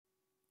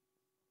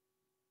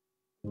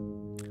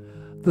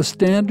The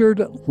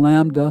standard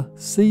lambda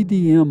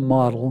CDM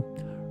model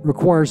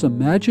requires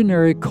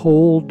imaginary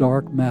cold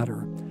dark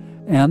matter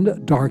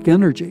and dark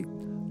energy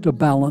to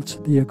balance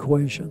the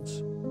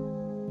equations.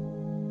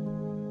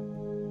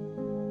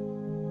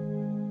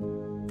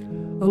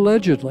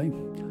 Allegedly,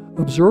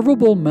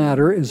 observable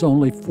matter is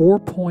only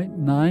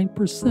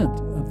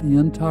 4.9% of the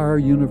entire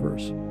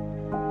universe.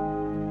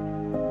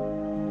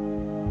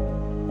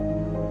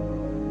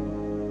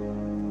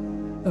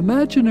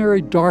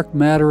 Imaginary dark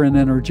matter and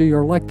energy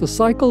are like the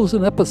cycles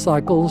and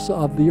epicycles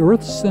of the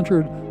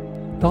Earth-centered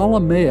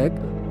Ptolemaic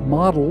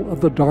model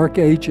of the Dark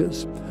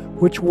Ages,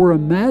 which were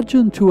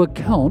imagined to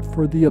account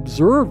for the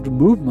observed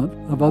movement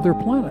of other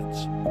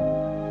planets.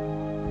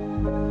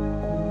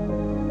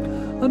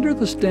 Under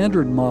the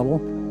standard model,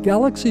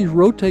 galaxies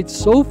rotate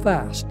so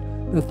fast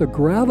that the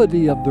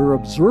gravity of their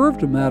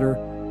observed matter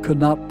could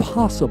not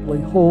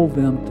possibly hold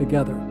them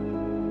together.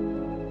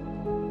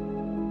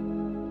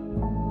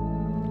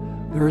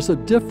 There is a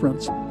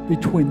difference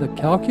between the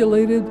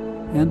calculated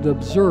and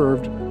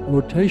observed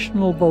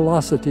rotational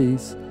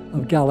velocities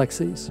of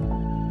galaxies.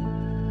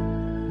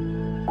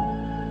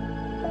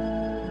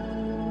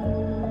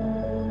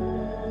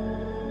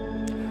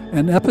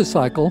 An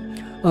epicycle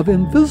of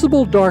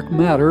invisible dark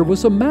matter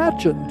was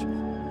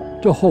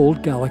imagined to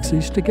hold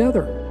galaxies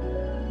together.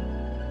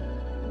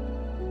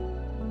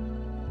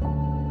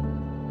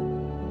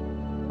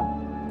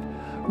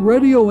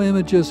 Radio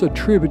images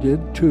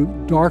attributed to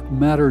dark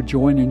matter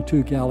joining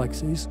two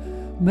galaxies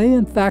may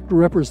in fact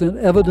represent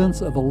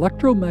evidence of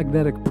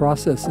electromagnetic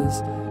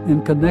processes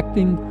in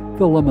connecting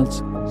filaments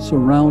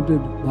surrounded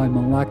by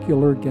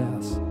molecular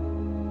gas.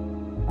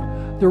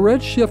 The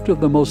redshift of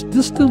the most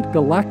distant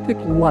galactic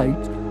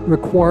light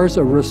requires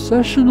a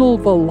recessional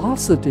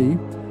velocity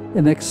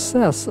in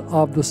excess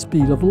of the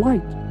speed of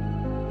light.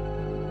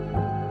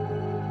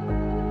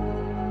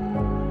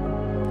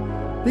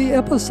 The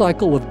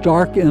epicycle of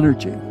dark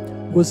energy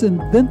was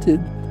invented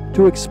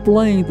to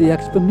explain the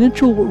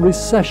exponential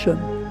recession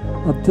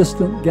of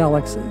distant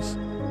galaxies.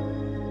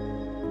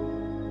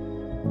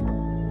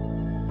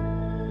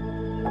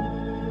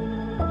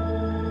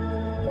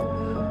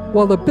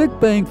 While the Big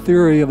Bang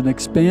theory of an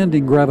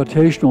expanding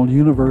gravitational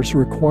universe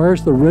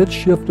requires the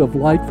redshift of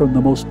light from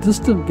the most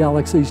distant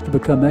galaxies to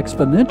become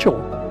exponential,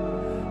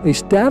 a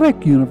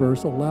static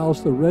universe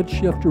allows the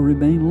redshift to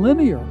remain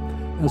linear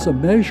as a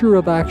measure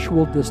of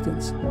actual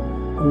distance,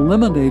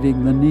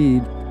 eliminating the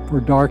need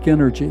for dark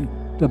energy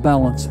to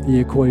balance the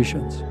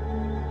equations.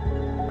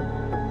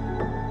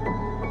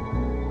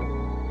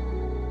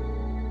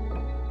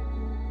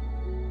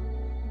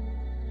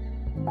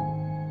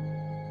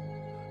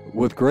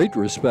 With great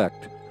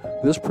respect,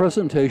 this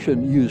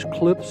presentation used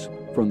clips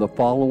from the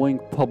following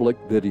public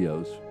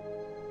videos.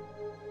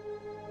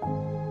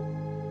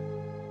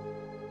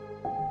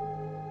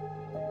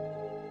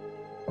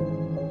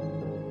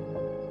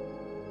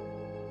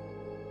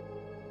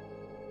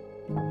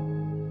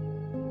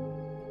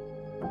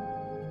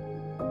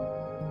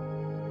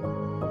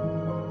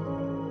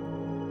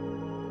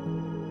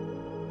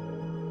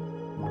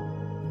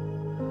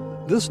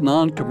 This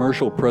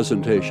non-commercial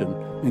presentation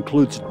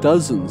includes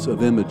dozens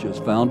of images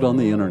found on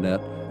the internet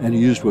and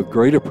used with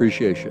great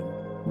appreciation,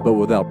 but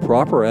without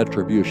proper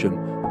attribution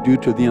due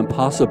to the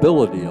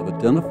impossibility of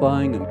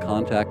identifying and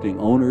contacting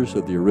owners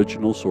of the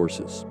original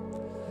sources.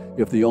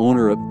 If the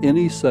owner of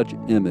any such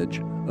image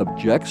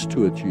objects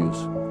to its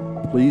use,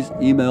 please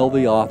email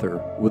the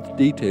author with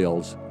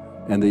details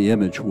and the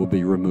image will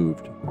be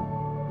removed.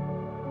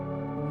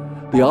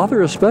 The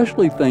author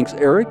especially thanks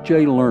Eric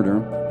J.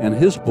 Lerner and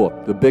his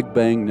book, The Big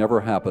Bang Never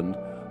Happened,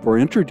 for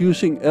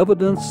introducing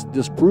evidence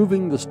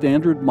disproving the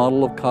standard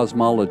model of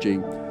cosmology,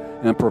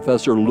 and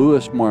Professor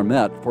Louis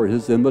Marmette for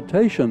his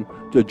invitation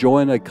to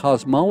join a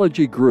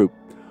cosmology group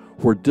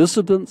where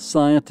dissident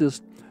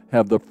scientists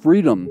have the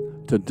freedom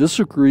to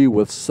disagree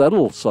with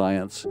settled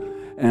science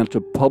and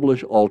to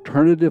publish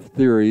alternative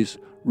theories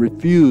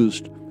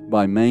refused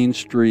by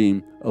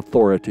mainstream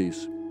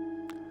authorities.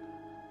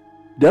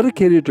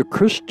 Dedicated to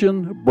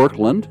Christian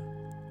Birkeland,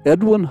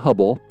 Edwin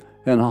Hubble,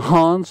 and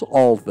Hans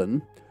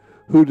Alfvén,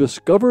 who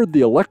discovered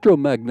the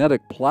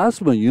electromagnetic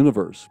plasma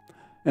universe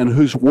and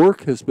whose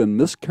work has been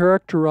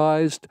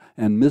mischaracterized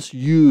and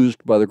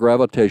misused by the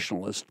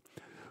gravitationalists,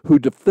 who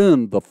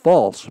defend the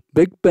false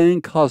Big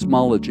Bang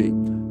cosmology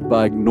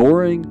by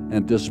ignoring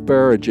and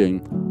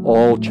disparaging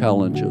all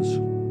challenges.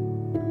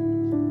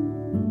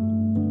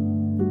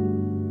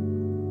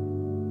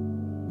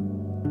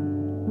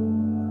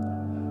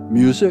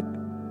 Music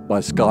by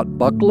Scott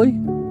Buckley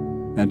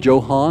and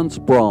Johannes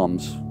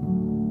Brahms.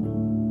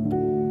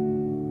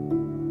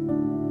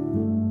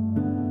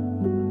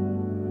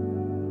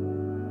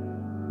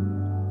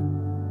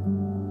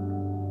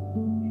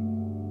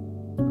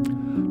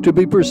 To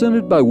be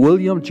presented by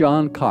William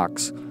John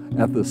Cox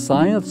at the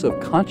Science of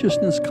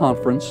Consciousness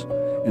Conference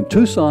in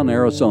Tucson,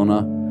 Arizona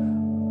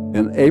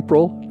in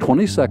April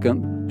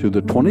 22nd to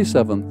the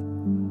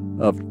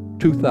 27th of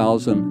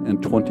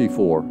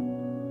 2024.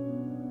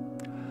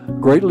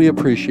 Greatly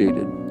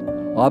appreciated.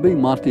 Abby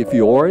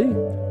Montefiore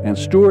and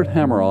Stuart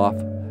Hammeroff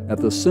at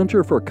the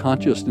Center for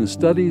Consciousness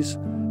Studies,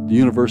 the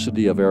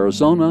University of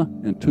Arizona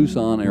in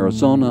Tucson,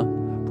 Arizona,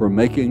 for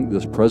making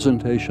this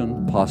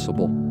presentation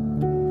possible.